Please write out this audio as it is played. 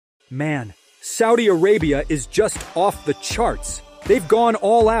Man, Saudi Arabia is just off the charts. They've gone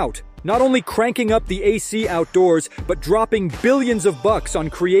all out, not only cranking up the AC outdoors, but dropping billions of bucks on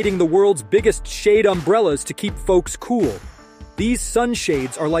creating the world's biggest shade umbrellas to keep folks cool. These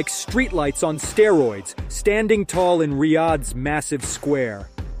sunshades are like streetlights on steroids, standing tall in Riyadh's massive square.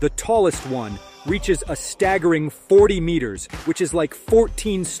 The tallest one reaches a staggering 40 meters, which is like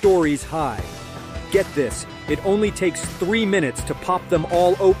 14 stories high. Get this, it only takes 3 minutes to pop them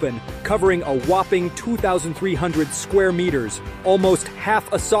all open, covering a whopping 2,300 square meters, almost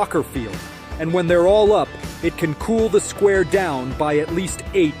half a soccer field. And when they're all up, it can cool the square down by at least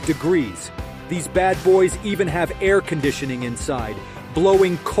 8 degrees. These bad boys even have air conditioning inside,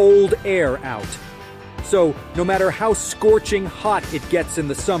 blowing cold air out. So, no matter how scorching hot it gets in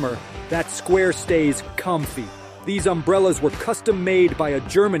the summer, that square stays comfy. These umbrellas were custom made by a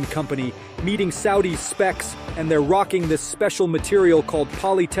German company, meeting Saudi's specs, and they're rocking this special material called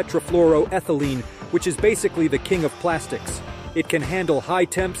polytetrafluoroethylene, which is basically the king of plastics. It can handle high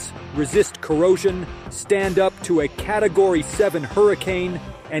temps, resist corrosion, stand up to a Category 7 hurricane,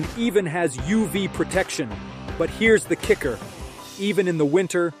 and even has UV protection. But here's the kicker. Even in the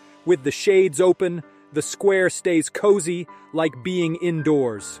winter, with the shades open, the square stays cozy, like being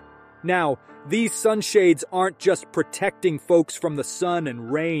indoors. Now, these sunshades aren't just protecting folks from the sun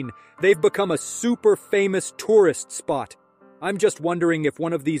and rain, they've become a super famous tourist spot. I'm just wondering if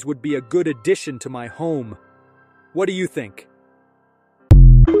one of these would be a good addition to my home. What do you think?